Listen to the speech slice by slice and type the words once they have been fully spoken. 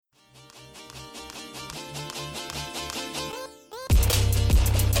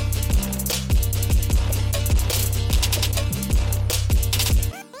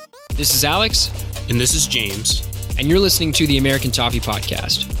This is Alex. And this is James. And you're listening to the American Toffee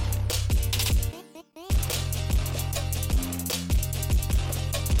Podcast.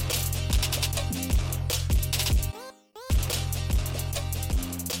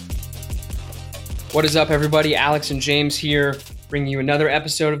 What is up, everybody? Alex and James here, bringing you another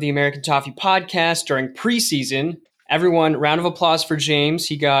episode of the American Toffee Podcast during preseason. Everyone, round of applause for James.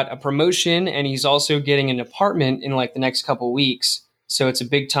 He got a promotion, and he's also getting an apartment in like the next couple weeks. So it's a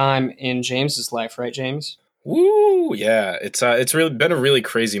big time in James's life, right, James? Woo! Yeah, it's really been a really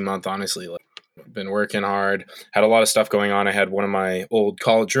crazy month, honestly. Like, been working hard, had a lot of stuff going on. I had one of my old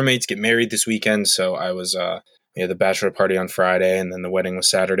college roommates get married this weekend, so I was we had the bachelor party on Friday, and then the wedding was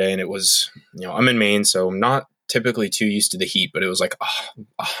Saturday. And it was, I'm in Maine, so I'm not typically too used to the heat, but it was like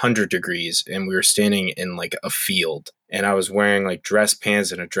 100 degrees, and we were standing in like a field, and I was wearing like dress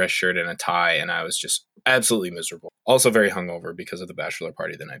pants and a dress shirt and a tie, and I was just absolutely miserable. Also very hungover because of the bachelor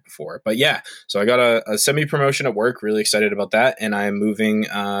party the night before. But yeah, so I got a semi-promotion at work, really excited about that, and I'm moving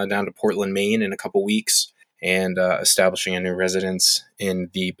down to Portland, Maine in a couple weeks, and establishing a new residence in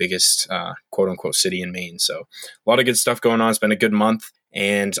the biggest quote-unquote city in Maine. So a lot of good stuff going on. It's been a good month,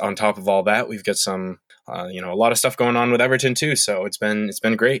 and on top of all that, we've got some a lot of stuff going on with Everton too. So it's been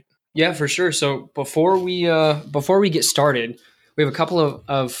great. Yeah, for sure. So before we get started, we have a couple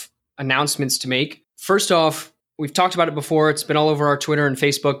of announcements to make. First off, we've talked about it before. It's been all over our Twitter and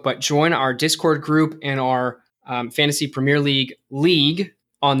Facebook, but join our Discord group and our Fantasy Premier League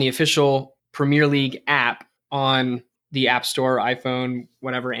on the official Premier League app on the App Store, iPhone,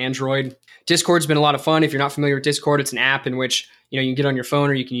 whatever, Android. Discord's been a lot of fun. If you're not familiar with Discord, it's an app in which you can get on your phone,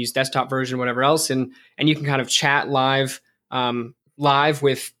 or you can use desktop version, whatever else, and you can kind of chat live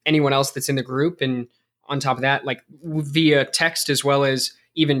with anyone else that's in the group. And on top of that, like via text, as well as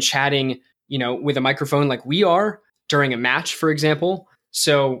even chatting, with a microphone like we are during a match, for example.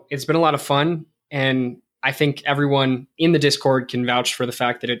 So it's been a lot of fun, and I think everyone in the Discord can vouch for the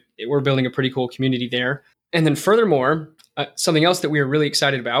fact that we're building a pretty cool community there. And then furthermore, something else that we are really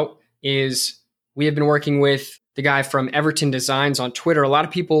excited about is we have been working with the guy from Everton Designs on Twitter. A lot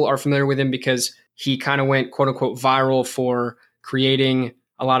of people are familiar with him because he kind of went quote unquote viral for creating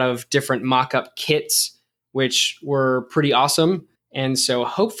a lot of different mock-up kits, which were pretty awesome. And so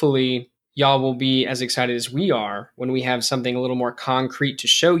hopefully y'all will be as excited as we are when we have something a little more concrete to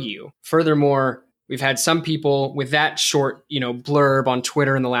show you. Furthermore, we've had some people with that short, blurb on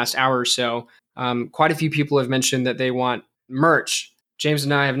Twitter in the last hour or so. Quite a few people have mentioned that they want merch. James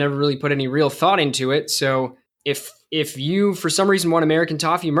and I have never really put any real thought into it. So if you, for some reason, want American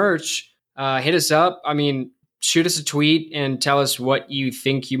Toffee merch, hit us up. I mean, shoot us a tweet and tell us what you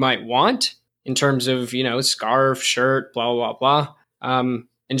think you might want in terms of, scarf, shirt, blah, blah, blah, blah.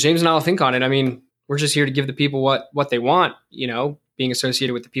 And James and I will think on it. I mean, we're just here to give the people what they want, being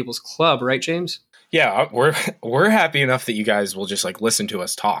associated with the People's Club, right, James? Yeah, we're happy enough that you guys will just like listen to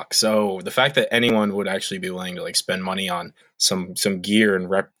us talk. So the fact that anyone would actually be willing to like spend money on some gear and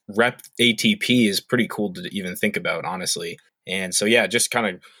rep ATP is pretty cool to even think about, honestly. And so yeah, just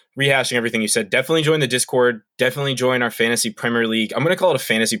kind of rehashing everything you said. Definitely join the Discord. Definitely join our Fantasy Premier League. I'm going to call it a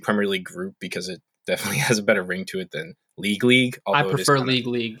Fantasy Premier League group because it definitely has a better ring to it than League. I prefer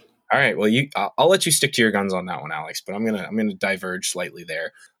League. All right. Well, I'll let you stick to your guns on that one, Alex. But I'm gonna diverge slightly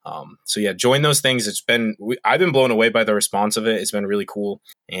there. So yeah, join those things. I've been blown away by the response of it. It's been really cool,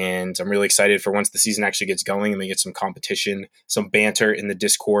 and I'm really excited for once the season actually gets going and we get some competition, some banter in the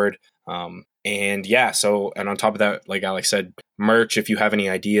Discord. And yeah, and on top of that, like Alex said, merch. If you have any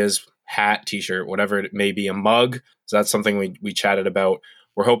ideas, hat, t-shirt, whatever it may be, a mug. So that's something we chatted about.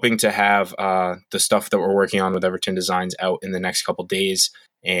 We're hoping to have the stuff that we're working on with Everton Designs out in the next couple days.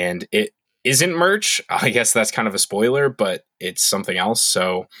 And it isn't merch. I guess that's kind of a spoiler, but it's something else.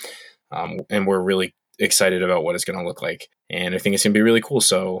 So, and we're really excited about what it's going to look like. And I think it's going to be really cool.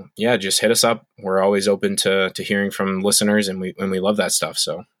 So yeah, just hit us up. We're always open to hearing from listeners, and we love that stuff.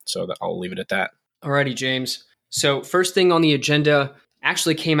 So I'll leave it at that. Alrighty, James. So first thing on the agenda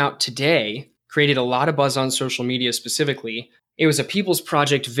actually came out today, created a lot of buzz on social media specifically. It was a People's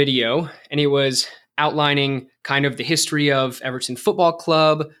Project video, and it was outlining kind of the history of Everton Football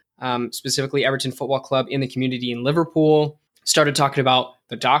Club, specifically Everton Football Club in the community in Liverpool. Started talking about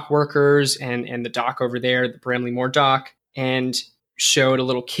the dock workers and the dock over there, the Bramley Moore dock, and showed a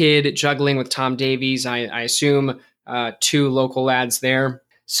little kid juggling with Tom Davies. I assume two local lads there.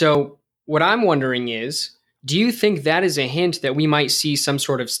 So what I'm wondering is, do you think that is a hint that we might see some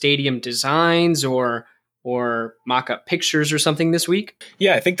sort of stadium designs or mock-up pictures or something this week?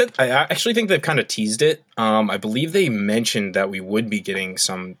 Yeah, I actually think they've kind of teased it. I believe they mentioned that we would be getting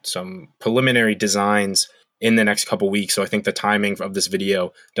some preliminary designs in the next couple weeks. So I think the timing of this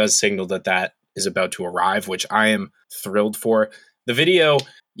video does signal that that is about to arrive, which I am thrilled for. The video,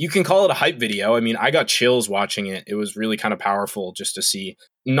 you can call it a hype video. I mean, I got chills watching it. It was really kind of powerful just to see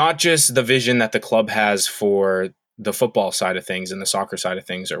not just the vision that the club has for the football side of things and the soccer side of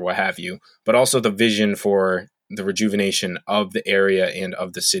things or what have you, but also the vision for the rejuvenation of the area and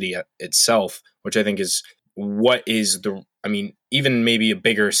of the city itself, which I think is what is even maybe a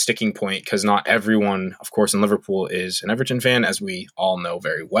bigger sticking point, because not everyone, of course, in Liverpool is an Everton fan, as we all know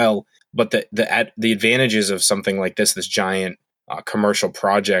very well. But the advantages of something like this giant commercial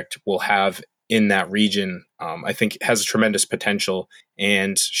project will have in that region, I think has a tremendous potential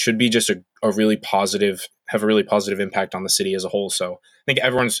and should be just have a really positive impact on the city as a whole. So I think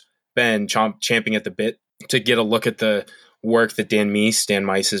everyone's been champing at the bit to get a look at the work that Dan Meis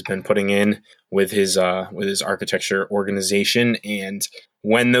has been putting in with his architecture organization. And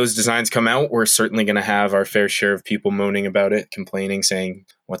when those designs come out, we're certainly going to have our fair share of people moaning about it, complaining, saying,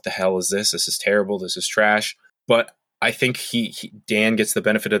 what the hell is this? This is terrible. This is trash. But I think Dan gets the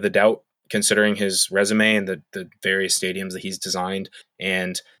benefit of the doubt, considering his resume and the various stadiums that he's designed.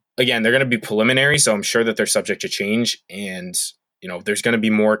 And again, they're going to be preliminary, so I'm sure that they're subject to change. And there's going to be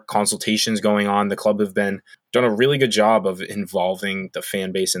more consultations going on. The club have done a really good job of involving the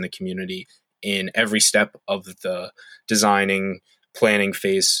fan base and the community in every step of the designing, planning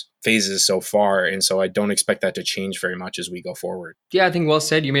phases so far. And so I don't expect that to change very much as we go forward. Yeah, I think well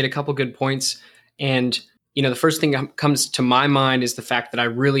said. You made a couple good points. And, the first thing that comes to my mind is the fact that I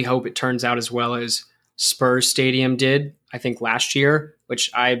really hope it turns out as well as Spurs Stadium did, I think, last year,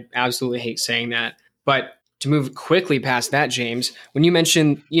 which I absolutely hate saying that. But to move quickly past that, James, when you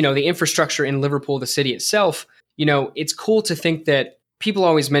mentioned, the infrastructure in Liverpool, the city itself, it's cool to think that people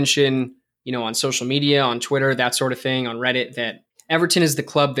always mention, on social media, on Twitter, that sort of thing, on Reddit, that Everton is the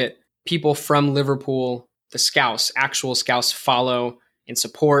club that people from Liverpool, the actual Scouts follow and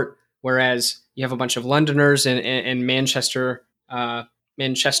support, whereas you have a bunch of Londoners and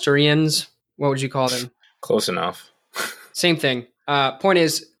Manchesterians. What would you call them? Close enough. Same thing. Point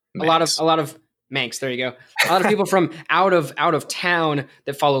is, Manx. a lot of Manx. There you go. A lot of people from out of town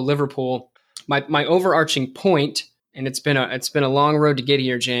that follow Liverpool. My overarching point, and it's been a long road to get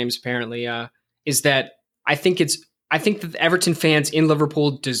here, James. Apparently, is that I think that the Everton fans in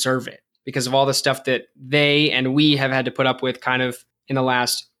Liverpool deserve it because of all the stuff that they and we have had to put up with, kind of in the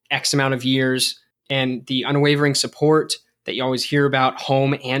last X amount of years, and the unwavering support that you always hear about,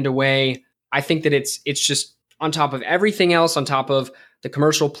 home and away. I think that it's just on top of everything else, on top of the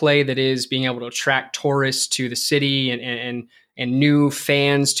commercial play that is being able to attract tourists to the city and new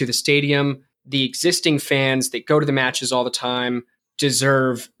fans to the stadium. The existing fans that go to the matches all the time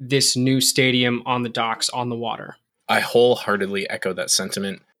deserve this new stadium on the docks, on the water. I wholeheartedly echo that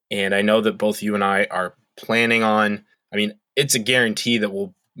sentiment. And I know that both you and I are planning on, it's a guarantee that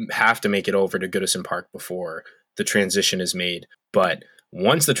we'll have to make it over to Goodison Park before the transition is made. But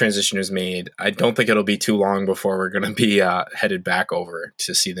once the transition is made, I don't think it'll be too long before we're going to be headed back over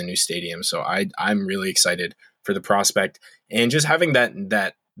to see the new stadium. So I'm really excited for the prospect, and just having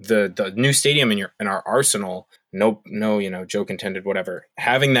the new stadium in our arsenal. No, joke intended. Whatever.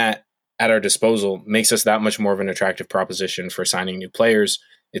 Having that at our disposal makes us that much more of an attractive proposition for signing new players.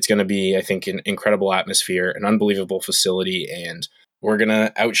 It's going to be, I think, an incredible atmosphere, an unbelievable facility, and we're going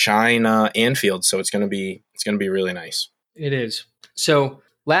to outshine Anfield. So it's going to be really nice. It is. So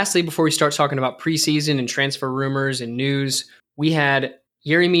lastly, before we start talking about preseason and transfer rumors and news, we had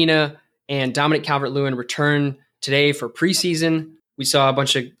Yerry Mina and Dominic Calvert-Lewin return today for preseason. We saw a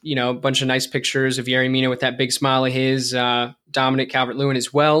bunch of nice pictures of Yerry Mina with that big smile of his, Dominic Calvert-Lewin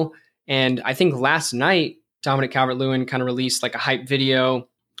as well. And I think last night, Dominic Calvert-Lewin kind of released like a hype video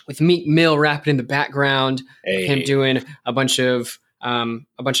with Meek Mill rapping in the background, him doing a bunch of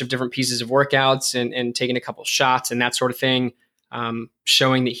different pieces of workouts and taking a couple shots and that sort of thing,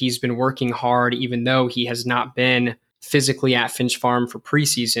 showing that he's been working hard, even though he has not been physically at Finch Farm for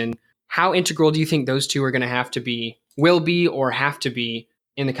preseason. How integral do you think those two are going to will be, or have to be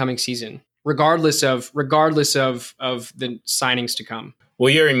in the coming season, regardless of the signings to come?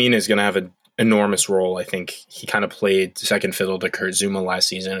 Well, Yerry Mina is going to have an enormous role. I think he kind of played second fiddle to Kurt Zouma last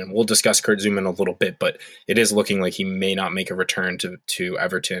season, and we'll discuss Kurt Zouma in a little bit, but it is looking like he may not make a return to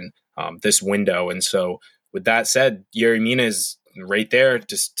Everton this window. And so with that said, Yerry Mina is right there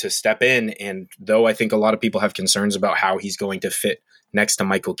just to step in. And though I think a lot of people have concerns about how he's going to fit next to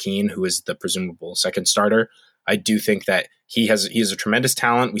Michael Keane, who is the presumable second starter, I do think that he is a tremendous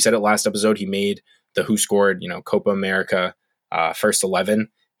talent. We said it last episode. He made the Who Scored, Copa America first 11.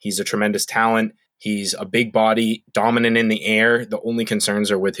 He's a tremendous talent. He's a big body, dominant in the air. The only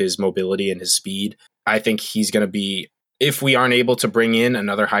concerns are with his mobility and his speed. I think he's going to be, if we aren't able to bring in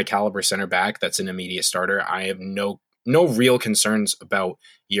another high caliber center back that's an immediate starter, I have no real concerns about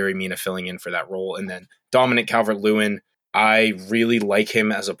Yerry Mina filling in for that role. And then Dominic Calvert-Lewin, I really like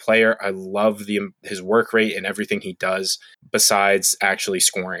him as a player. I love his work rate and everything he does besides actually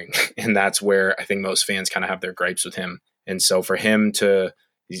scoring. And that's where I think most fans kind of have their gripes with him. And so for him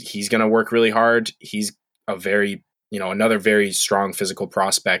he's going to work really hard. He's another very strong physical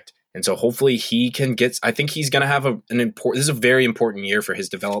prospect. And so hopefully he can I think he's going to have this is a very important year for his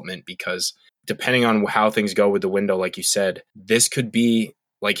development, because depending on how things go with the window, like you said, this could be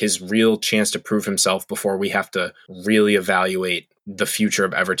like his real chance to prove himself before we have to really evaluate the future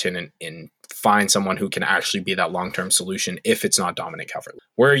of Everton and find someone who can actually be that long-term solution if it's not Dominic Calvert.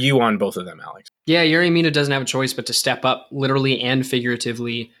 Where are you on both of them, Alex? Yeah, Yerry Mina doesn't have a choice but to step up literally and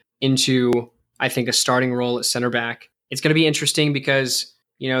figuratively into, I think, a starting role at center back. It's going to be interesting because,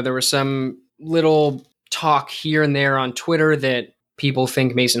 there was some little talk here and there on Twitter that people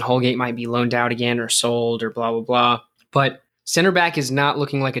think Mason Holgate might be loaned out again or sold or blah, blah, blah. But center back is not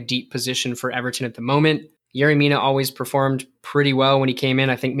looking like a deep position for Everton at the moment. Yerry Mina always performed pretty well when he came in.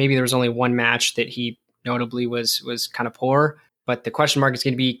 I think maybe there was only one match that he notably was kind of poor. But the question mark is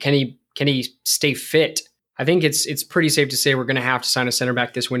going to be, can he stay fit? I think it's pretty safe to say we're going to have to sign a center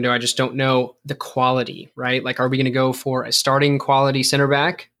back this window. I just don't know the quality, right? Like, are we going to go for a starting quality center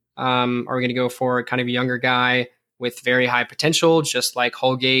back? Are we going to go for kind of a younger guy with very high potential, just like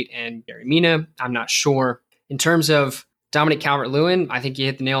Holgate and Yerry Mina? I'm not sure. In terms of Dominic Calvert-Lewin, I think you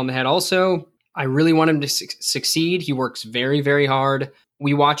hit the nail on the head also. I really want him to succeed. He works very, very hard.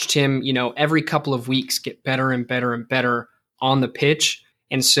 We watched him, every couple of weeks get better and better and better on the pitch.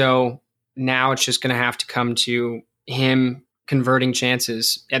 And so now it's just going to have to come to him converting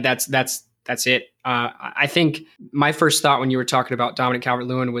chances. And that's it. I think my first thought when you were talking about Dominic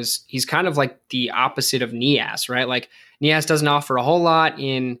Calvert-Lewin was he's kind of like the opposite of Niasse, right? Like, Niasse doesn't offer a whole lot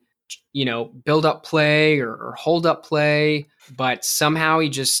in, build up play or hold up play, but somehow he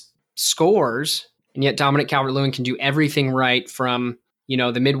just scores. And yet Dominic Calvert-Lewin can do everything right from,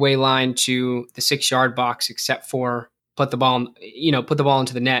 the midway line to the 6-yard box, except for put the ball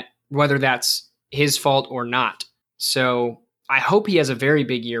into the net, whether that's his fault or not. So I hope he has a very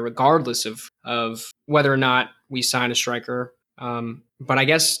big year, regardless of whether or not we sign a striker. But I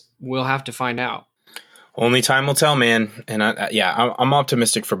guess we'll have to find out. Only time will tell, man. And I'm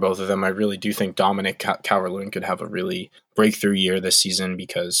optimistic for both of them. I really do think Dominic Calvert-Lewin could have a really breakthrough year this season,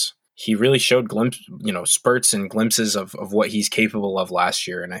 because he really showed spurts and glimpses of what he's capable of last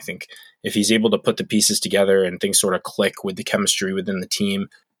year. And I think if he's able to put the pieces together and things sort of click with the chemistry within the team,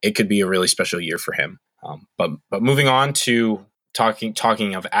 it could be a really special year for him. But moving on to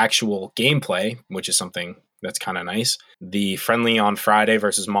talking of actual gameplay, which is something that's kind of nice. The friendly on Friday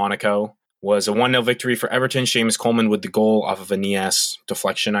versus Monaco was a 1-0 victory for Everton. Seamus Coleman with the goal off of a Niasse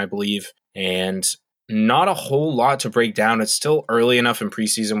deflection, I believe. And not a whole lot to break down. It's still early enough in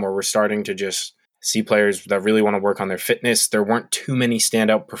preseason where we're starting to just see players that really want to work on their fitness. There weren't too many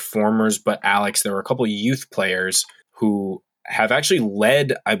standout performers, but Alex, there were a couple of youth players who have actually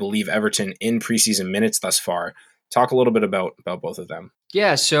led, I believe, Everton in preseason minutes thus far. Talk a little bit about both of them.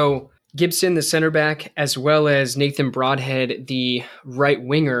 Yeah, so Gibson, the center back, as well as Nathan Broadhead, the right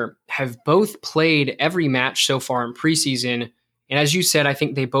winger, have both played every match so far in preseason. And as you said, I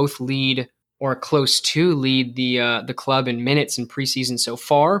think they both lead or close to lead the club in minutes in preseason so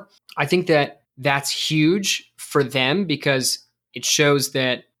far. I think that's huge for them because it shows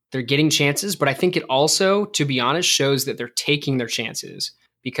that they're getting chances, but I think it also, to be honest, shows that they're taking their chances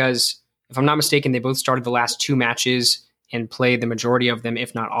because if I'm not mistaken, they both started the last 2 matches and played the majority of them,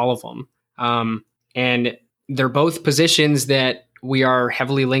 if not all of them. And they're both positions that we are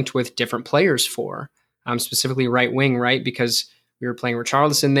heavily linked with different players for, specifically right wing, right? Because we were playing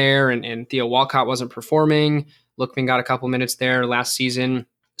Richarlison there and Theo Walcott wasn't performing. Lookman got a couple minutes there last season.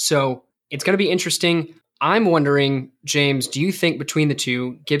 So it's going to be interesting. I'm wondering, James, do you think between the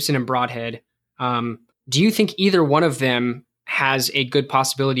two, Gibson and Broadhead, do you think either one of them has a good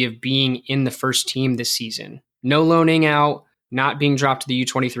possibility of being in the first team this season? No loaning out, not being dropped to the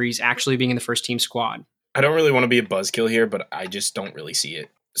U23s, actually being in the first team squad. I don't really want to be a buzzkill here, but I just don't really see it.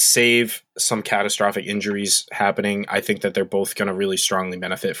 Save some catastrophic injuries happening, I think that they're both going to really strongly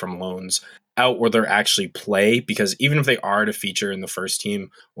benefit from loans out where they're actually play, because even if they are to feature in the first team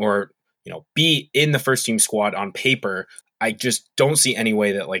or be in the first team squad on paper, I just don't see any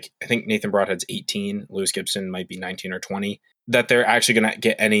way that, like, I think Nathan Broadhead's 18, Lewis Gibson might be 19 or 20, that they're actually going to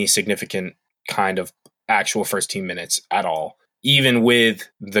get any significant kind of actual first team minutes at all. even with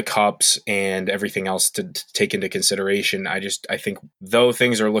the cups and everything else to take into consideration, I think though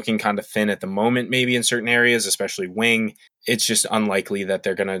things are looking kind of thin at the moment, maybe in certain areas, especially wing, it's just unlikely that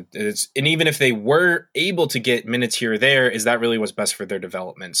they're going to, and even if they were able to get minutes here or there, is that really what's best for their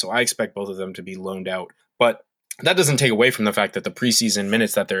development? So I expect both of them to be loaned out. But that doesn't take away from the fact that the preseason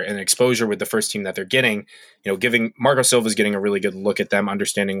minutes that they're in exposure with the first team that they're getting, giving Marco Silva's getting a really good look at them,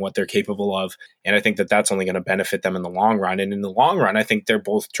 understanding what they're capable of. And I think that that's only going to benefit them in the long run. And in the long run, I think they're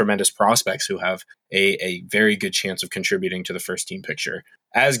both tremendous prospects who have a very good chance of contributing to the first team picture.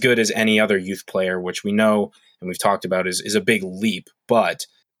 As good as any other youth player, which we know and we've talked about is a big leap, but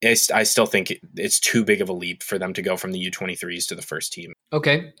I still think it's too big of a leap for them to go from the U23s to the first team.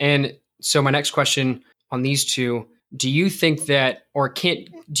 Okay. And so my next question on these two, do you think that,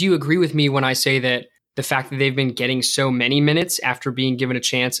 do you agree with me when I say that the fact that they've been getting so many minutes after being given a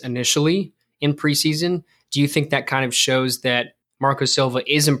chance initially in preseason, do you think that kind of shows that Marco Silva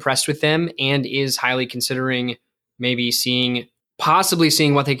is impressed with them and is highly considering maybe possibly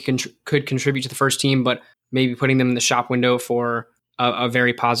seeing what they could contribute to the first team, but maybe putting them in the shop window for a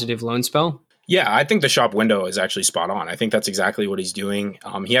very positive loan spell? Yeah, I think the shop window is actually spot on. I think that's exactly what he's doing.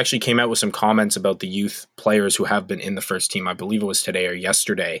 He actually came out with some comments about the youth players who have been in the first team. I believe it was today or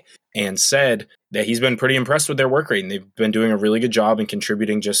yesterday, and said that he's been pretty impressed with their work rate and they've been doing a really good job in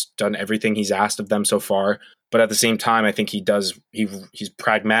contributing, just done everything he's asked of them so far. But at the same time, I think he's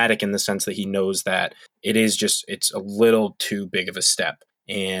pragmatic in the sense that he knows that it's a little too big of a step.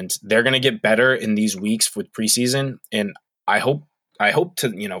 And they're going to get better in these weeks with preseason. And I hope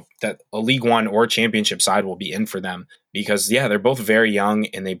to, that a League One or championship side will be in for them because, they're both very young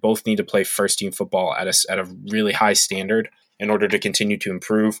and they both need to play first team football at a really high standard in order to continue to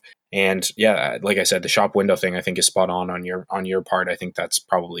improve. And like I said, the shop window thing I think is spot on your part. I think that's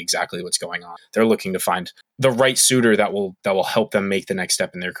probably exactly what's going on. They're looking to find the right suitor that will help them make the next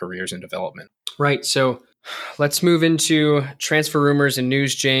step in their careers and development. Right. So let's move into transfer rumors and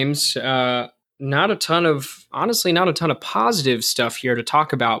news, James. Not a ton of positive stuff here to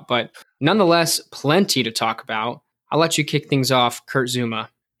talk about, but nonetheless, plenty to talk about. I'll let you kick things off, Kurt Zouma.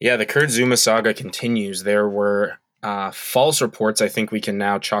 Yeah, the Kurt Zouma saga continues. There were false reports. I think we can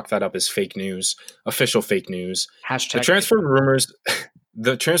now chalk that up as fake news, official fake news. Hashtag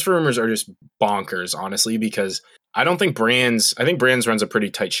the transfer rumors are just bonkers, honestly, because I think Brands runs a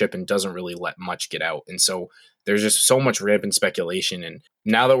pretty tight ship and doesn't really let much get out. And so there's just so much rampant speculation. And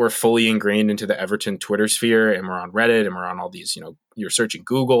now that we're fully ingrained into the Everton Twitter sphere and we're on Reddit and we're on all these, you're searching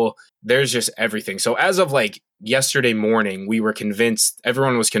Google, there's just everything. So as of yesterday morning,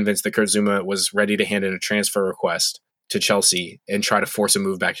 everyone was convinced that Kurt Zouma was ready to hand in a transfer request to Chelsea and try to force a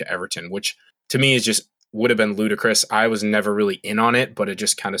move back to Everton, which to me would have been ludicrous. I was never really in on it, but it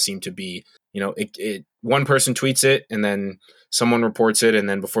just kind of seemed to be, one person tweets it and then someone reports it. And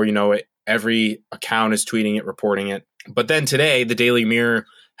then before you know it, every account is tweeting it, reporting it. But then today, the Daily Mirror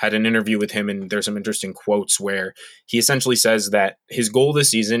had an interview with him, and there's some interesting quotes where he essentially says that his goal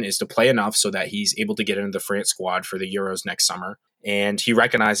this season is to play enough so that he's able to get into the France squad for the Euros next summer. And he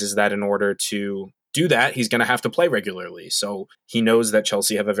recognizes that in order to do that, he's going to have to play regularly. So he knows that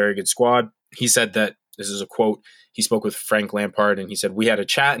Chelsea have a very good squad. He said that, this is a quote, he spoke with Frank Lampard and he said, "We had a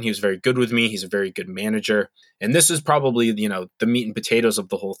chat and he was very good with me. He's a very good manager." And this is probably, the meat and potatoes of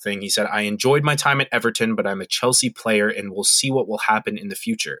the whole thing. He said, "I enjoyed my time at Everton, but I'm a Chelsea player and we'll see what will happen in the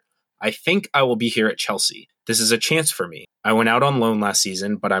future. I think I will be here at Chelsea. This is a chance for me. I went out on loan last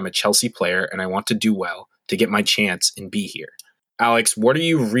season, but I'm a Chelsea player and I want to do well to get my chance and be here." Alex, what are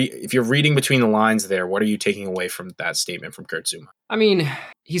you if you're reading between the lines there, what are you taking away from that statement from Kurt Zouma? I mean,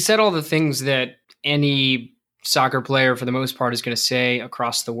 he said all the things that any soccer player for the most part is going to say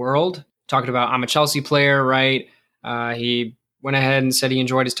across the world. Talking about, I'm a Chelsea player, right? He went ahead and said he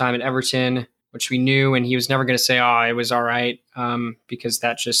enjoyed his time at Everton, which we knew, and he was never going to say, it was all right, because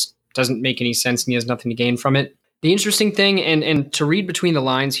that just doesn't make any sense and he has nothing to gain from it. The interesting thing, and to read between the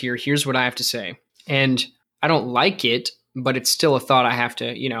lines here, here's what I have to say. And I don't like it, but it's still a thought I have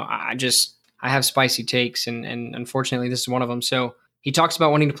to, I have spicy takes, and unfortunately this is one of them. So he talks about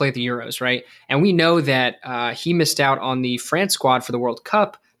wanting to play at the Euros, right? And we know that he missed out on the France squad for the World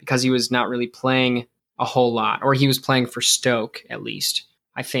Cup because he was not really playing a whole lot, or he was playing for Stoke at least,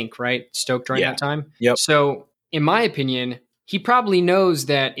 I think, right? Stoke during that time. Yep. So in my opinion, he probably knows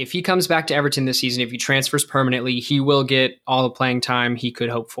that if he comes back to Everton this season, if he transfers permanently, he will get all the playing time he could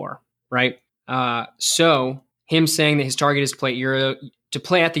hope for, right? So him saying that his target is to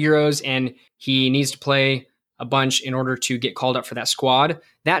play at the Euros and he needs to play a bunch in order to get called up for that squad,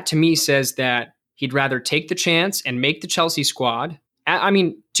 that to me says that he'd rather take the chance and make the Chelsea squad. I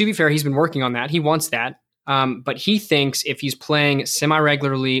mean, to be fair, he's been working on that. He wants that. But he thinks if he's playing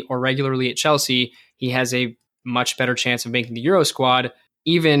semi-regularly or regularly at Chelsea, he has a much better chance of making the Euro squad,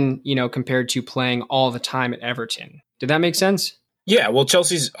 even, compared to playing all the time at Everton. Did that make sense? Yeah, well,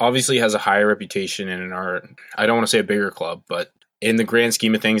 Chelsea's obviously has a higher reputation and I don't want to say a bigger club, but in the grand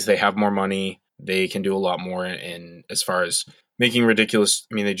scheme of things, they have more money. They can do a lot more in as far as making ridiculous.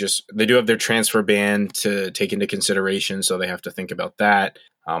 I mean, they do have their transfer ban to take into consideration, so they have to think about that.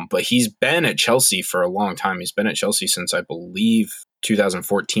 But he's been at Chelsea for a long time. He's been at Chelsea since, I believe,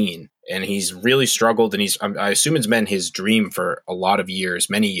 2014, and he's really struggled. And I assume it's been his dream for a lot of years,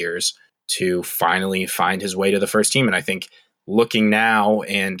 many years, to finally find his way to the first team. And I think looking now,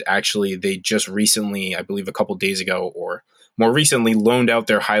 and actually they just recently, I believe a couple days ago or more recently, loaned out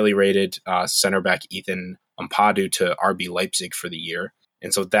their highly rated center back Ethan Ampadu to RB Leipzig for the year.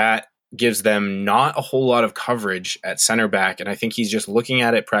 And so that gives them not a whole lot of coverage at center back. And I think he's just looking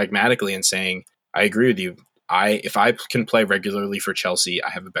at it pragmatically and saying, I agree with you. If I can play regularly for Chelsea, I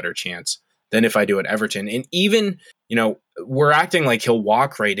have a better chance than if I do at Everton. And even, we're acting like he'll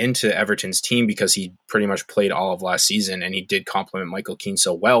walk right into Everton's team because he pretty much played all of last season and he did complement Michael Keane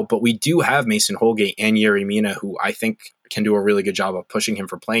so well. But we do have Mason Holgate and Yerry Mina, who I think can do a really good job of pushing him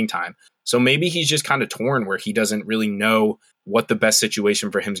for playing time. So maybe he's just kind of torn where he doesn't really know what the best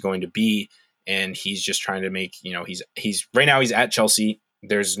situation for him is going to be. And he's just trying to make, he's right now he's at Chelsea.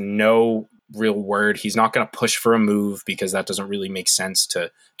 There's no real word. He's not going to push for a move because that doesn't really make sense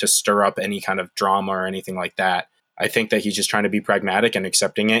to stir up any kind of drama or anything like that. I think that he's just trying to be pragmatic and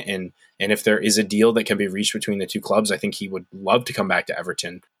accepting it. And if there is a deal that can be reached between the two clubs, I think he would love to come back to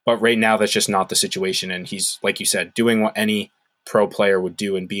Everton. But right now, that's just not the situation. And he's, like you said, doing what any pro player would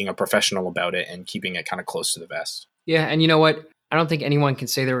do and being a professional about it and keeping it kind of close to the vest. Yeah. And you know what? I don't think anyone can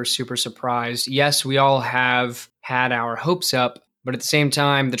say they were super surprised. Yes, we all have had our hopes up, but at the same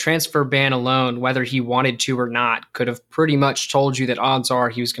time, the transfer ban alone, whether he wanted to or not, could have pretty much told you that odds are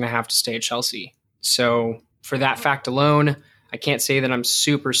he was going to have to stay at Chelsea. So for that fact alone, I can't say that I'm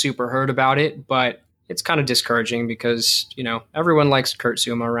super, super hurt about it, but it's kind of discouraging because, everyone likes Kurt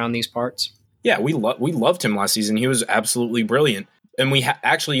Zouma around these parts. Yeah, we loved him last season. He was absolutely brilliant. And we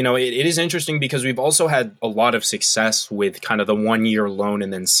actually, it is interesting because we've also had a lot of success with kind of the 1 year loan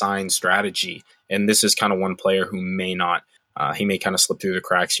and then sign strategy. And this is kind of one player who may not, he may kind of slip through the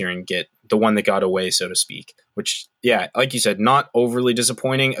cracks here and get the one that got away, so to speak, which, yeah, like you said, not overly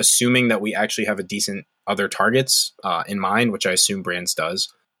disappointing, assuming that we actually have a decent other targets in mind, which I assume Brands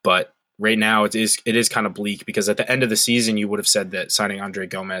does. But right now it is kind of bleak because at the end of the season, you would have said that signing Andre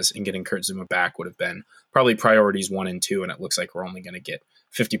Gomez and getting Kurt Zouma back would have been probably priorities 1 and 2. And it looks like we're only going to get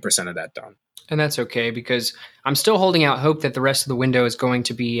 50% of that done. And that's okay because I'm still holding out hope that the rest of the window is going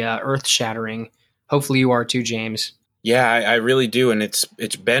to be earth shattering. Hopefully you are too, James. Yeah, I really do. And it's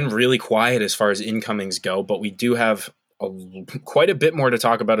been really quiet as far as incomings go, but we do have quite a bit more to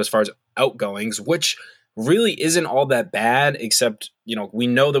talk about as far as outgoings, which really isn't all that bad, except, we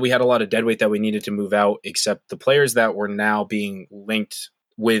know that we had a lot of deadweight that we needed to move out, except the players that were now being linked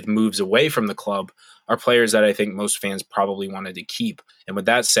with moves away from the club are players that I think most fans probably wanted to keep. And with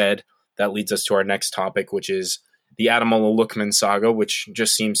that said, that leads us to our next topic, which is the Ademola Lookman saga, which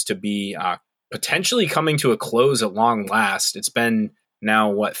just seems to be potentially coming to a close at long last. It's been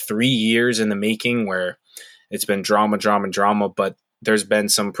now, 3 years in the making where it's been drama, but there's been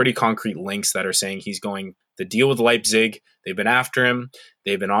some pretty concrete links that are saying he's going the deal with Leipzig. They've been after him.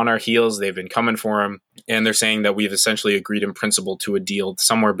 They've been on our heels. They've been coming for him. And they're saying that we've essentially agreed in principle to a deal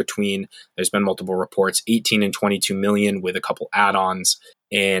somewhere between, there's been multiple reports, 18 and 22 million with a couple add-ons.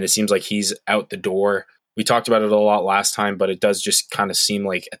 And it seems like he's out the door. We talked about it a lot last time, but it does just kind of seem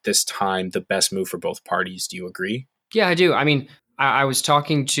like at this time, the best move for both parties. Do you agree? Yeah, I do. I mean, I was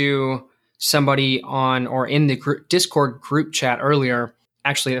talking to somebody on or in the Discord group chat earlier,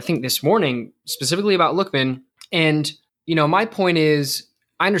 actually, I think this morning, specifically about Lookman. And, my point is,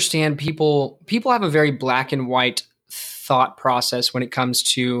 I understand people have a very black and white thought process when it comes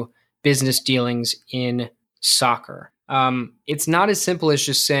to business dealings in soccer. It's not as simple as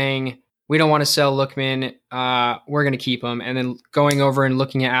just saying, we don't want to sell Lookman, we're going to keep him. And then going over and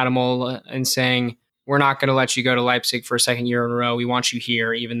looking at Ademola and saying, we're not going to let you go to Leipzig for a second year in a row. We want you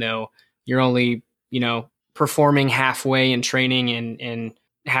here, even though you're only, performing halfway in training and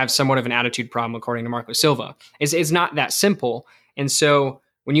have somewhat of an attitude problem, according to Marco Silva. It's not that simple. And so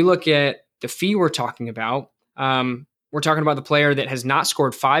when you look at the fee we're talking about the player that has not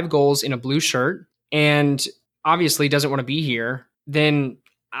scored 5 goals in a blue shirt and obviously doesn't want to be here, then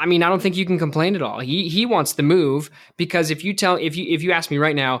I don't think you can complain at all. He wants the move because if you ask me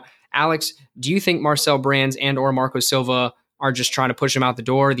right now, Alex, do you think Marcel Brands and or Marco Silva are just trying to push him out the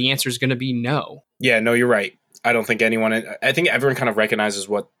door? The answer is going to be no. Yeah, no, you're right. I don't think I think everyone kind of recognizes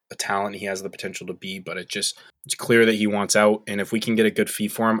what a talent he has the potential to be, but it's clear that he wants out. And if we can get a good fee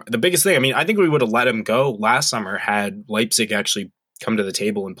for him, the biggest thing, I mean, I think we would have let him go last summer had Leipzig actually come to the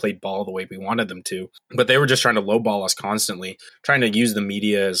table and played ball the way we wanted them to. But they were just trying to lowball us constantly, trying to use the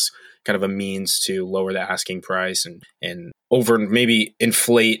media as kind of a means to lower the asking price and over maybe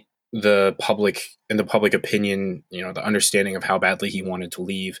inflate the public and the public opinion, the understanding of how badly he wanted to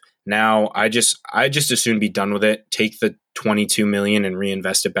leave. Now I just as soon be done with it, take the 22 million and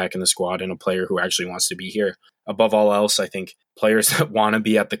reinvest it back in the squad in a player who actually wants to be here. Above all else, I think players that want to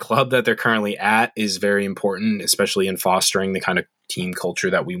be at the club that they're currently at is very important, especially in fostering the kind of team culture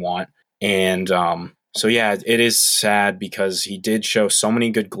that we want. And so yeah, it is sad because he did show so many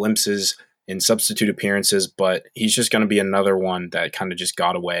good glimpses in substitute appearances, but he's just going to be another one that kind of just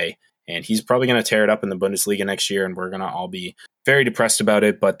got away. And he's probably going to tear it up in the Bundesliga next year, and we're going to all be very depressed about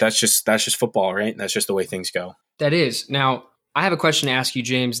it. But that's just football, right? That's just the way things go. That is. Now, I have a question to ask you,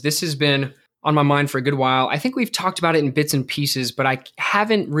 James. This has been on my mind for a good while. I think we've talked about it in bits and pieces, but I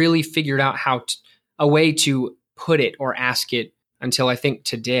haven't really figured out a way to put it or ask it until I think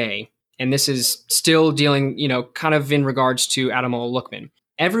today. And this is still dealing, kind of in regards to Ademola Lookman.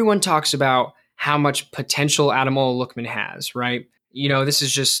 Everyone talks about how much potential Ademola Lookman has, right? This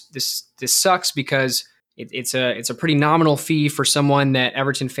is just this sucks because it's a pretty nominal fee for someone that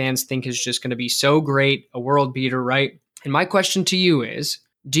Everton fans think is just going to be so great, a world beater, right? And my question to you is,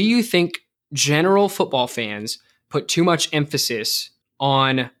 do you think general football fans put too much emphasis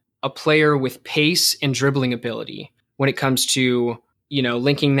on a player with pace and dribbling ability when it comes to,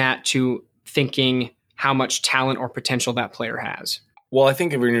 linking that to thinking how much talent or potential that player has? Well, I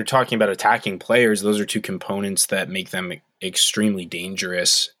think when you're talking about attacking players, those are two components that make them extremely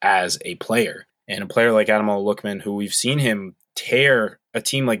dangerous as a player. And a player like Ademola Lookman, who we've seen him tear a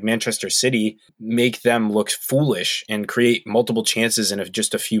team like Manchester City, make them look foolish and create multiple chances in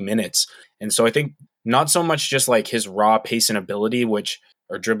just a few minutes. And so I think not so much just like his raw pace and ability,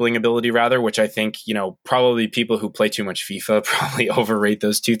 or dribbling ability rather, which I think, probably people who play too much FIFA probably overrate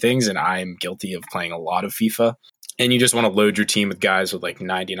those two things. And I'm guilty of playing a lot of FIFA. And you just want to load your team with guys with like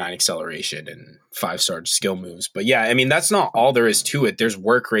 99 acceleration and 5-star skill moves. But yeah, I mean, that's not all there is to it. There's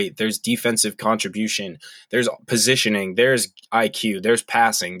work rate, there's defensive contribution, there's positioning, there's IQ, there's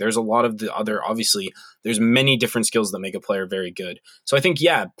passing, there's a lot of the other, obviously, there's many different skills that make a player very good. So I think,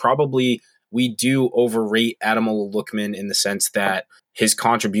 yeah, probably we do overrate Ademola Lookman in the sense that his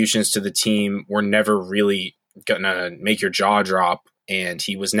contributions to the team were never really going to make your jaw drop. And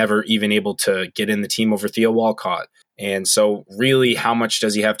he was never even able to get in the team over Theo Walcott. And so really, how much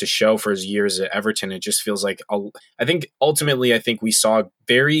does he have to show for his years at Everton? It just feels like, I think we saw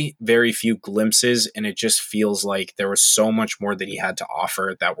very, very few glimpses, and it just feels like there was so much more that he had to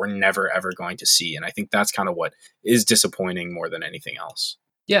offer that we're never, ever going to see. And I think that's kind of what is disappointing more than anything else.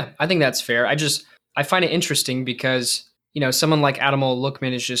 Yeah, I think that's fair. I find it interesting because, someone like Ademola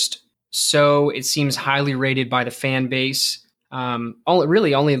Lookman is just so, it seems, highly rated by the fan base.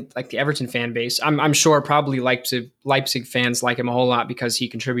 Only like the Everton fan base. I'm sure probably Leipzig fans like him a whole lot because he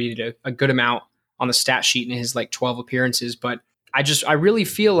contributed a good amount on the stat sheet in his like 12 appearances. But I really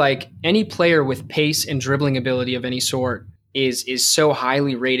feel like any player with pace and dribbling ability of any sort is so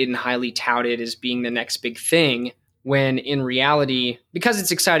highly rated and highly touted as being the next big thing, when in reality, because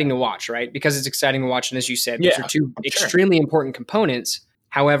it's exciting to watch, right? Because it's exciting to watch. And as you said, those are two extremely important components.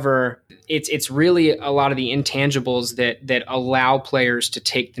 However, it's really a lot of the intangibles that allow players to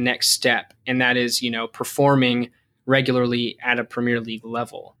take the next step, and that is, performing regularly at a Premier League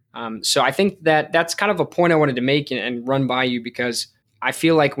level. So I think that's kind of a point I wanted to make and run by you, because I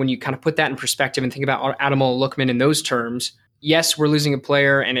feel like when you kind of put that in perspective and think about Ademola Lookman in those terms, yes, we're losing a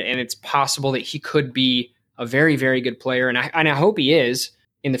player, and it's possible that he could be a very, very good player, and I hope he is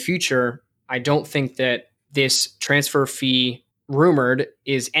in the future. I don't think that this transfer fee rumored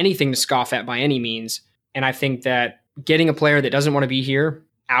is anything to scoff at by any means. And I think that getting a player that doesn't want to be here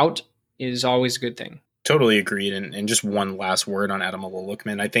out is always a good thing. Totally agreed. And just one last word on Ademola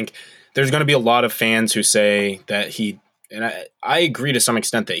Lookman. I think there's going to be a lot of fans who say that I agree to some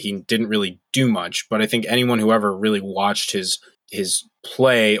extent that he didn't really do much, but I think anyone who ever really watched his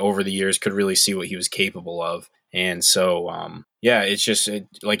play over the years could really see what he was capable of. And so, it's just,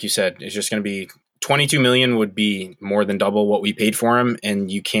 like you said, it's just going to be 22 million would be more than double what we paid for him, and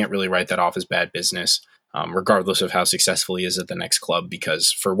you can't really write that off as bad business, regardless of how successful he is at the next club,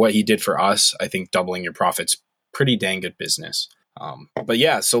 because for what he did for us, I think doubling your profits pretty dang good business. But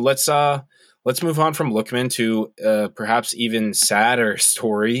yeah, so let's move on from Lookman to perhaps even sadder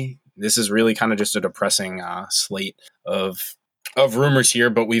story. This is really kind of just a depressing slate of of rumors here,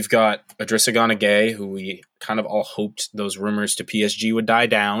 but we've got Idrissa Gana Gueye, who we kind of all hoped those rumors to PSG would die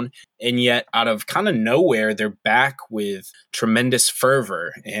down. And yet, out of kind of nowhere, they're back with tremendous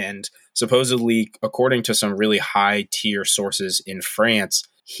fervor. And supposedly, according to some really high tier sources in France,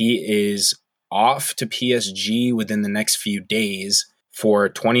 he is off to PSG within the next few days for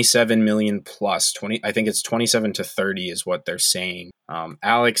 27 million plus 20. I think it's 27 to 30 is what they're saying.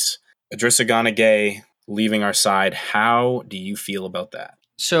 Alex, Idrissa Gana Gueye leaving our side. How do you feel about that?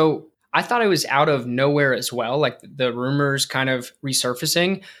 So I thought it was out of nowhere as well, like the rumors kind of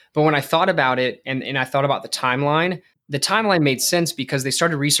resurfacing. But when I thought about it and I thought about the timeline made sense because they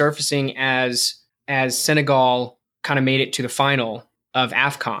started resurfacing as Senegal kind of made it to the final of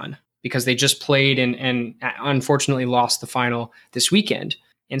AFCON because they just played and unfortunately lost the final this weekend.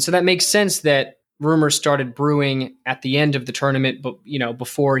 And so that makes sense that rumors started brewing at the end of the tournament, but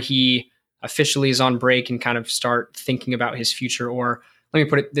before he officially is on break and kind of start thinking about his future, or let me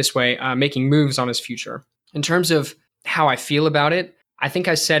put it this way, making moves on his future. In terms of how I feel about it, I think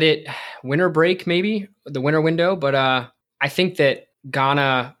I said it winter break, maybe the winter window, but I think that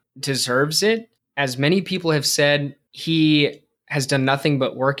Ghana deserves it. As many people have said, he has done nothing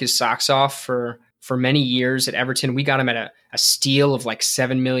but work his socks off for many years at Everton. We got him at a steal of like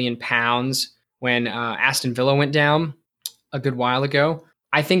 £7 million when Aston Villa went down a good while ago.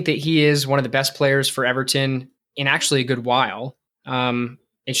 I think that he is one of the best players for Everton in actually a good while.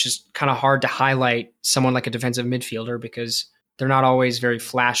 It's just kind of hard to highlight someone like a defensive midfielder because they're not always very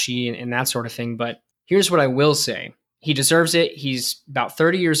flashy and that sort of thing. But here's what I will say. He deserves it. He's about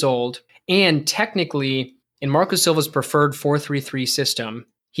 30 years old. And technically, in Marco Silva's preferred 4-3-3 system,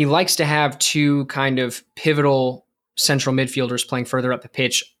 he likes to have two kind of pivotal central midfielders playing further up the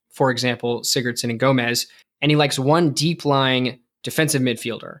pitch, for example, Sigurdsson and Gomez. And he likes one deep-lying defensive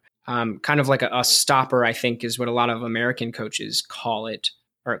midfielder, kind of like a stopper, I think is what a lot of American coaches call it,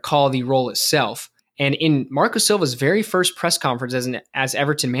 or call the role itself. And in Marco Silva's very first press conference as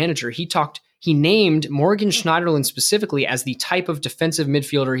Everton manager, he named Morgan Schneiderlin specifically as the type of defensive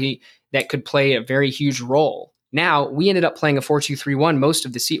midfielder that could play a very huge role. Now, we ended up playing a 4-2-3-1 most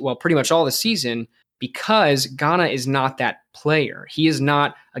of the season, well, pretty much all the season, because Ghana is not that player. He is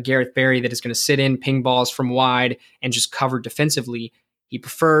not a Gareth Barry that is going to sit in, ping balls from wide, and just cover defensively. He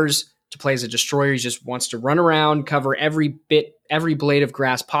prefers to play as a destroyer. He just wants to run around, cover every blade of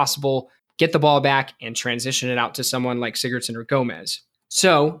grass possible, get the ball back, and transition it out to someone like Sigurdsson or Gomez.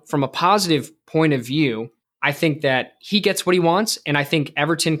 So, from a positive point of view, I think that he gets what he wants, and I think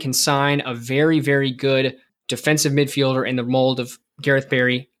Everton can sign a very, very good defensive midfielder in the mold of Gareth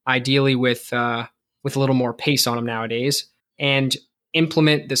Barry, ideally with a little more pace on him nowadays, and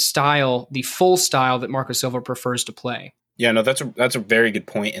implement the full style that Marco Silva prefers to play. Yeah, no, that's a very good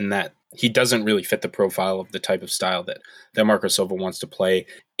point in that he doesn't really fit the profile of the type of style that Marco Silva wants to play.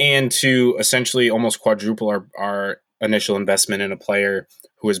 And to essentially almost quadruple our initial investment in a player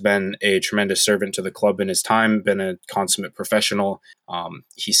who has been a tremendous servant to the club in his time, been a consummate professional.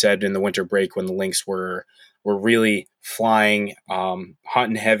 He said in the winter break when the Lynx were really flying hot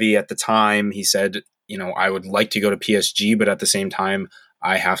and heavy at the time, he said, I would like to go to PSG, but at the same time,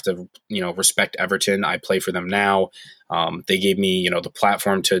 I have to, respect Everton. I play for them now. They gave me, the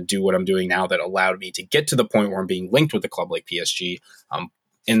platform to do what I'm doing now that allowed me to get to the point where I'm being linked with a club like PSG.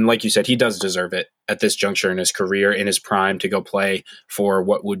 And like you said, he does deserve it at this juncture in his career, in his prime, to go play for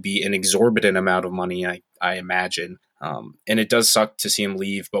what would be an exorbitant amount of money, I imagine. And it does suck to see him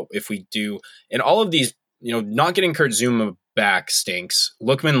leave. But if we do, and all of these, not getting Kurt Zouma back stinks.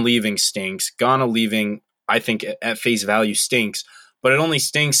 Lookman leaving stinks. Ghana leaving, I think, at face value stinks. But it only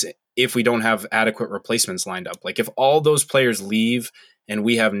stinks if we don't have adequate replacements lined up. Like if all those players leave and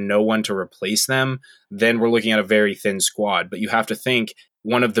we have no one to replace them, then we're looking at a very thin squad. But you have to think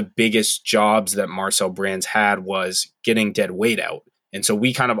one of the biggest jobs that Marcel Brands had was getting dead weight out. And so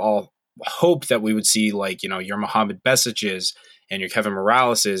we kind of all hoped that we would see your Mohamed Besic's and your Kevin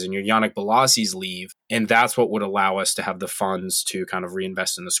Morales's and your Yannick Bolasie's leave. And that's what would allow us to have the funds to kind of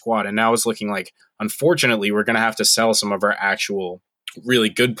reinvest in the squad. And now it's looking like, unfortunately, we're going to have to sell some of our actual really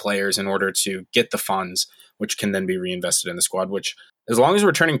good players in order to get the funds, which can then be reinvested in the squad, which as long as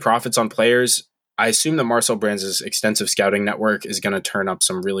we're turning profits on players, I assume that Marcel Brands' extensive scouting network is going to turn up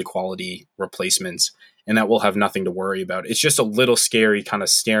some really quality replacements and that we'll have nothing to worry about. It's just a little scary kind of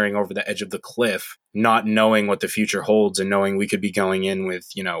staring over the edge of the cliff, not knowing what the future holds and knowing we could be going in with,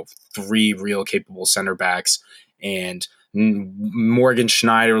 3 real capable center backs and Morgan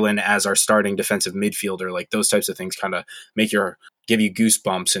Schneiderlin as our starting defensive midfielder. Like those types of things kind of give you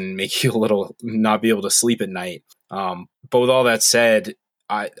goosebumps and make you a little not be able to sleep at night. But with all that said,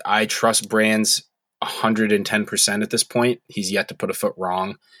 I trust Brands 110% at this point. He's yet to put a foot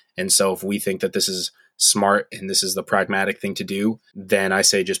wrong. And so if we think that this is smart and this is the pragmatic thing to do, then I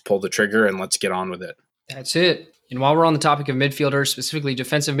say just pull the trigger and let's get on with it. That's it. And while we're on the topic of midfielders, specifically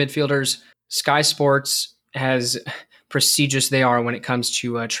defensive midfielders, Sky Sports, as prestigious they are when it comes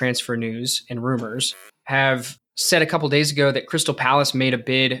to transfer news and rumors, have said a couple days ago that Crystal Palace made a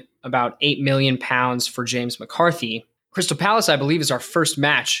bid about £8 million for James McCarthy. Crystal Palace, I believe, is our first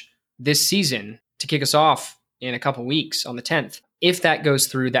match this season to kick us off in a couple weeks on the 10th. If that goes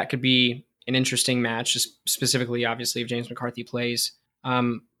through, that could be an interesting match, specifically, obviously, if James McCarthy plays.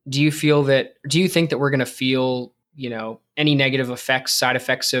 Do you think that we're going to feel, any negative effects, side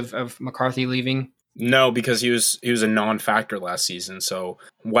effects of McCarthy leaving? No, because he was a non-factor last season. So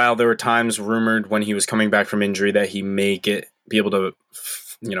while there were times rumored when he was coming back from injury that he may be able to,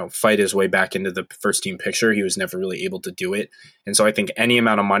 fight his way back into the first team picture, he was never really able to do it. And so I think any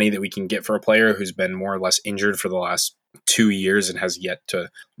amount of money that we can get for a player who's been more or less injured for the last 2 years and has yet to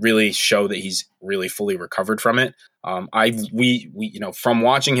really show that he's really fully recovered from it. From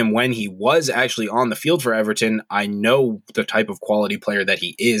watching him when he was actually on the field for Everton, I know the type of quality player that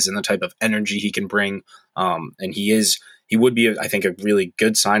he is and the type of energy he can bring. And he would be, I think, a really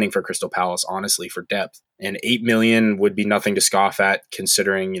good signing for Crystal Palace, honestly, for depth. And $8 million would be nothing to scoff at,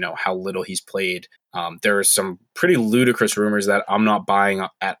 considering, how little he's played. There are some pretty ludicrous rumors that I'm not buying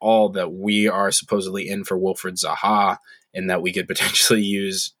at all, that we are supposedly in for Wilfred Zaha and that we could potentially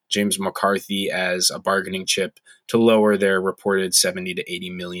use James McCarthy as a bargaining chip to lower their reported $70 to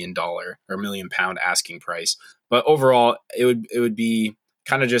 $80 million or £1 million asking price. But overall, it would be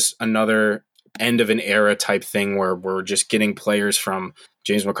kind of just another end of an era type thing where we're just getting players from.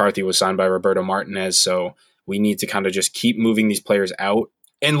 James McCarthy was signed by Roberto Martinez, so we need to kind of just keep moving these players out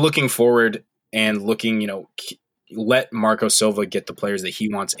and looking forward and let Marco Silva get the players that he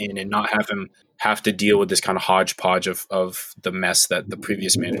wants in and not have him have to deal with this kind of hodgepodge of the mess that the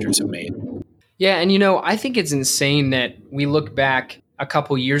previous managers have made. Yeah, and I think it's insane that we look back a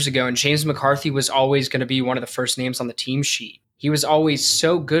couple years ago and James McCarthy was always going to be one of the first names on the team sheet. He was always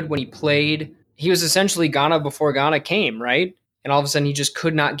so good when he played. He was essentially Ghana before Ghana came, right? And all of a sudden he just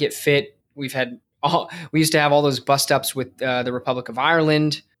could not get fit. We used to have all those bust ups with the Republic of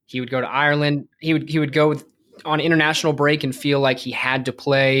Ireland. He would go to Ireland. He would go on international break and feel like he had to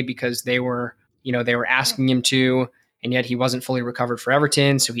play because they were asking him to, and yet he wasn't fully recovered for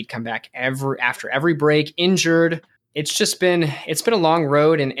Everton. So he'd come back after every break injured. It's been a long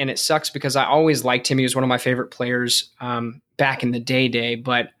road, and it sucks because I always liked him. He was one of my favorite players back in the day.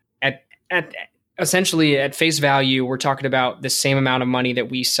 But at essentially at face value, we're talking about the same amount of money that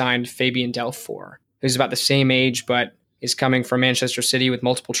we signed Fabian Delph for, who's about the same age, but is coming from Manchester City with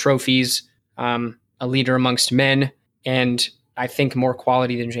multiple trophies, a leader amongst men, and I think more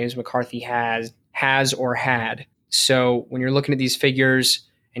quality than James McCarthy has or had. So when you're looking at these figures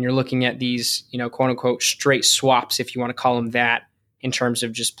and you're looking at these, quote unquote, straight swaps, if you want to call them that, in terms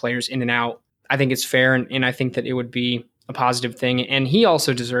of just players in and out, I think it's fair. And I think that it would be a positive thing. And he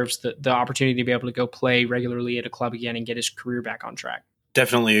also deserves the opportunity to be able to go play regularly at a club again and get his career back on track.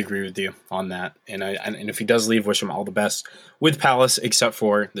 Definitely agree with you on that. And if he does leave, wish him all the best with Palace, except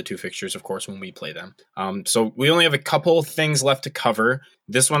for the 2 fixtures, of course, when we play them. So we only have a couple things left to cover.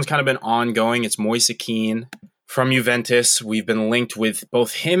 This one's kind of been ongoing. It's Moise Kean from Juventus. We've been linked with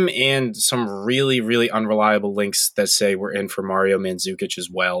both him and some really, really unreliable links that say we're in for Mario Mandzukic as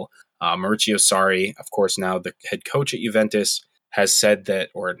well. Maurizio Sarri, of course, now the head coach at Juventus, has said that,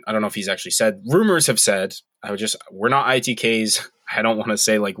 or I don't know if he's actually said, rumors have said, we're not ITKs. I don't want to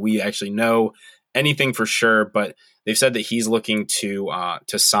say like we actually know anything for sure, but they've said that he's looking to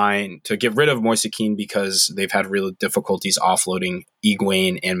get rid of Moise Kean because they've had real difficulties offloading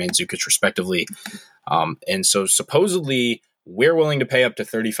Higuain and Mandzukic respectively. And so supposedly we're willing to pay up to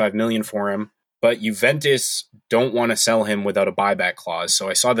 35 million for him, but Juventus don't want to sell him without a buyback clause. So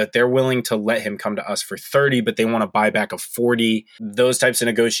I saw that they're willing to let him come to us for 30, but they want a buyback of 40. Those types of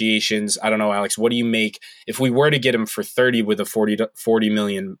negotiations, I don't know, Alex, what do you make? If we were to get him for 30 with a 40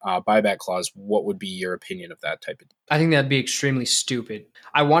 million buyback clause, what would be your opinion of that type of deal? I think that'd be extremely stupid.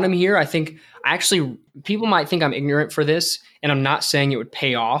 I want him here. I think people might think I'm ignorant for this, and I'm not saying it would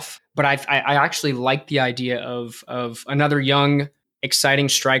pay off, but I actually like the idea of another young, exciting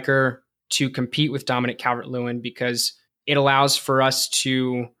striker to compete with Dominic Calvert-Lewin, because it allows for us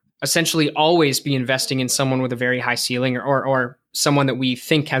to essentially always be investing in someone with a very high ceiling or someone that we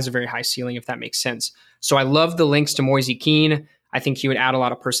think has a very high ceiling, if that makes sense. So I love the links to Moise Kean. I think he would add a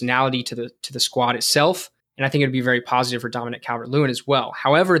lot of personality to the squad itself. And I think it would be very positive for Dominic Calvert-Lewin as well.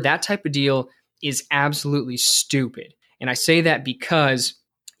 However, that type of deal is absolutely stupid. And I say that because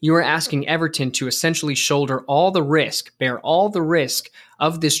You are asking Everton to essentially shoulder all the risk, bear all the risk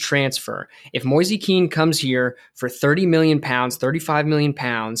of this transfer. If Moise Kean comes here for £30 million, £35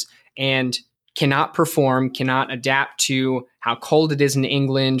 million, and cannot perform, cannot adapt to how cold it is in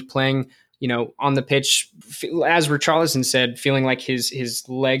England, playing, on the pitch, as Richarlison said, feeling like his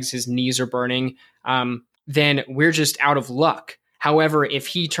legs, his knees are burning, then we're just out of luck. However, if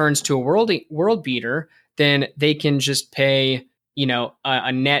he turns to a world beater, then they can just pay,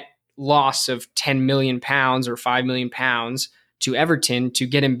 a net loss of £10 million or £5 million to Everton to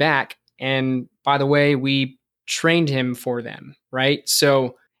get him back. And by the way, we trained him for them, right?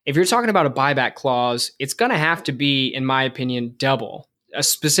 So if you're talking about a buyback clause, it's going to have to be, in my opinion, double,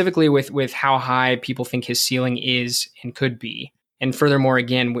 specifically with how high people think his ceiling is and could be. And furthermore,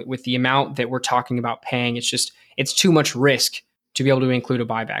 again, with the amount that we're talking about paying, it's too much risk to be able to include a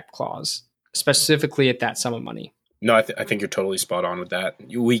buyback clause, specifically at that sum of money. No, I think you're totally spot on with that.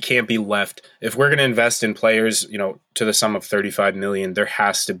 We can't be left, if we're going to invest in players, to the sum of 35 million, there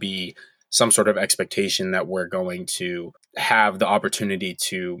has to be some sort of expectation that we're going to have the opportunity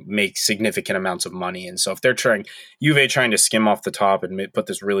to make significant amounts of money. And so if they're Juve trying to skim off the top and put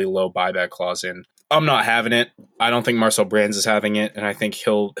this really low buyback clause in, I'm not having it. I don't think Marcel Brands is having it. And I think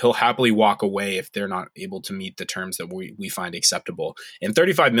he'll happily walk away if they're not able to meet the terms that we find acceptable. And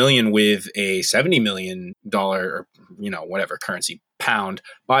 35 million with a $70 million or, whatever currency pound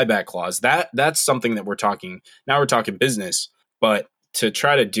buyback clause, that's something that we're talking business, but to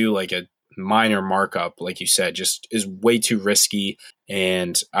try to do like a minor markup, like you said, just is way too risky.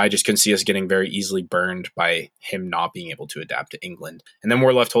 And I just can see us getting very easily burned by him not being able to adapt to England. And then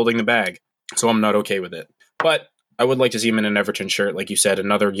we're left holding the bag. So I'm not okay with it. But I would like to see him in an Everton shirt. Like you said,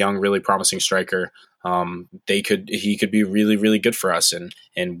 another young, really promising striker. He could be really, really good for us. And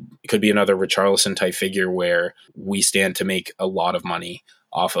it could be another Richarlison type figure where we stand to make a lot of money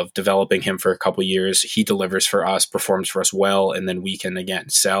off of developing him for a couple of years. He delivers for us, performs for us well, and then we can, again,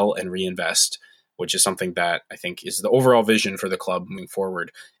 sell and reinvest, which is something that I think is the overall vision for the club moving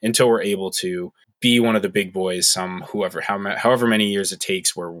forward until we're able to be one of the big boys, however many years it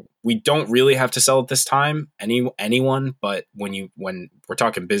takes, where we don't really have to sell at this time, anyone, but when we're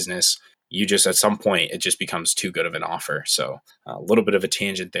talking business, you just, at some point, it just becomes too good of an offer. So a little bit of a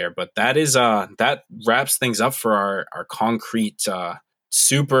tangent there, but that wraps things up for our concrete,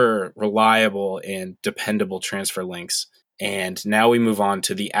 super reliable and dependable transfer links. And now we move on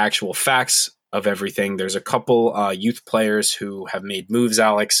to the actual facts of everything. There's a couple youth players who have made moves,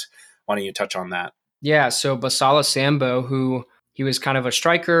 Alex. Why don't you touch on that? Yeah, so Basala Sambo, who he was kind of a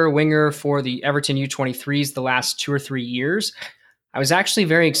striker, winger for the Everton U23s the last 2 or 3 years. I was actually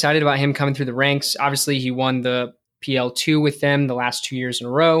very excited about him coming through the ranks. Obviously, he won the PL2 with them the last 2 years in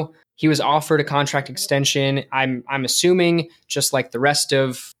a row. He was offered a contract extension. I'm assuming, just like the rest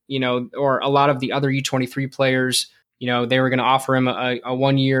of, or a lot of the other U23 players, they were going to offer him a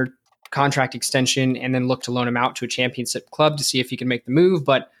 1-year contract extension and then look to loan him out to a championship club to see if he can make the move.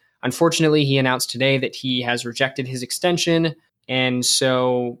 But unfortunately, he announced today that he has rejected his extension. And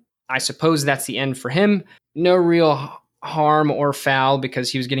so I suppose that's the end for him. No real harm or foul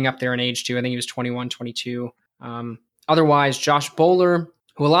because he was getting up there in age too. I think he was 21, 22. Otherwise, Josh Bowler,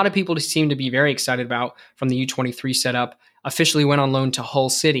 who a lot of people seem to be very excited about from the U23 setup, officially went on loan to Hull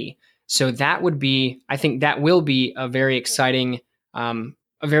City. So that will be a very exciting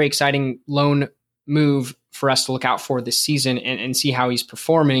loan move for us to look out for this season and see how he's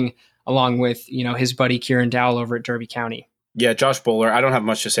performing along with, his buddy Kieran Dowell over at Derby County. Yeah, Josh Bowler, I don't have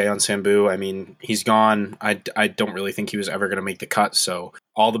much to say on Sambu. I mean, he's gone. I don't really think he was ever going to make the cut. So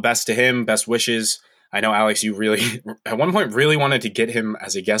all the best to him. Best wishes. I know, Alex, you really, at one point, really wanted to get him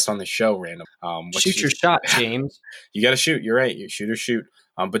as a guest on the show, random. Shoot your shot, James. You got to shoot. You're right. You shoot or shoot.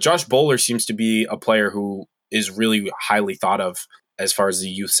 But Josh Bowler seems to be a player who is really highly thought of as far as the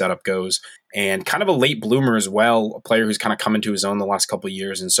youth setup goes, and kind of a late bloomer as well, a player who's kind of come into his own the last couple of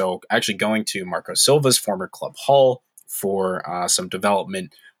years. And so actually going to Marco Silva's former club Hull for some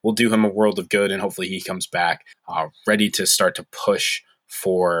development will do him a world of good, and hopefully he comes back ready to start to push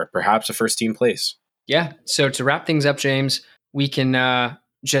for perhaps a first team place. Yeah. So to wrap things up, James, we can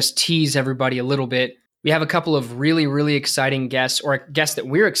just tease everybody a little bit. We have a couple of really, really exciting guests, or guests that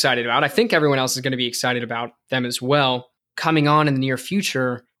we're excited about. I think everyone else is going to be excited about them as well, coming on in the near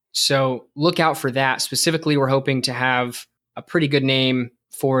future. So look out for that. Specifically, we're hoping to have a pretty good name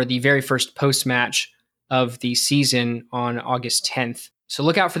for the very first post-match of the season on August 10th. So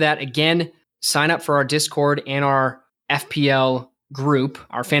look out for that. Again, sign up for our Discord and our FPL group,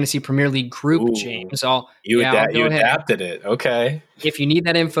 our Fantasy Premier League group. Ooh, James. You adapted it. Okay. If you need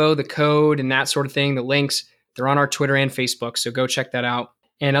that info, the code and that sort of thing, the links, they're on our Twitter and Facebook. So go check that out.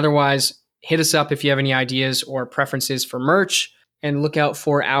 And otherwise, hit us up if you have any ideas or preferences for merch, and look out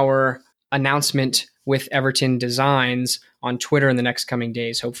for our announcement with Everton Designs on Twitter in the next coming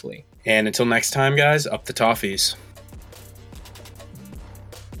days, hopefully. And until next time, guys, up the toffees.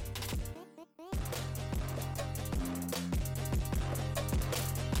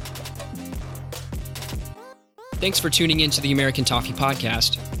 Thanks for tuning in to the American Toffee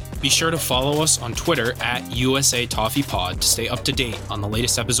Podcast. Be sure to follow us on Twitter at USA Toffee Pod to stay up to date on the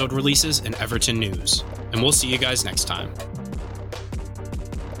latest episode releases and Everton news. And we'll see you guys next time.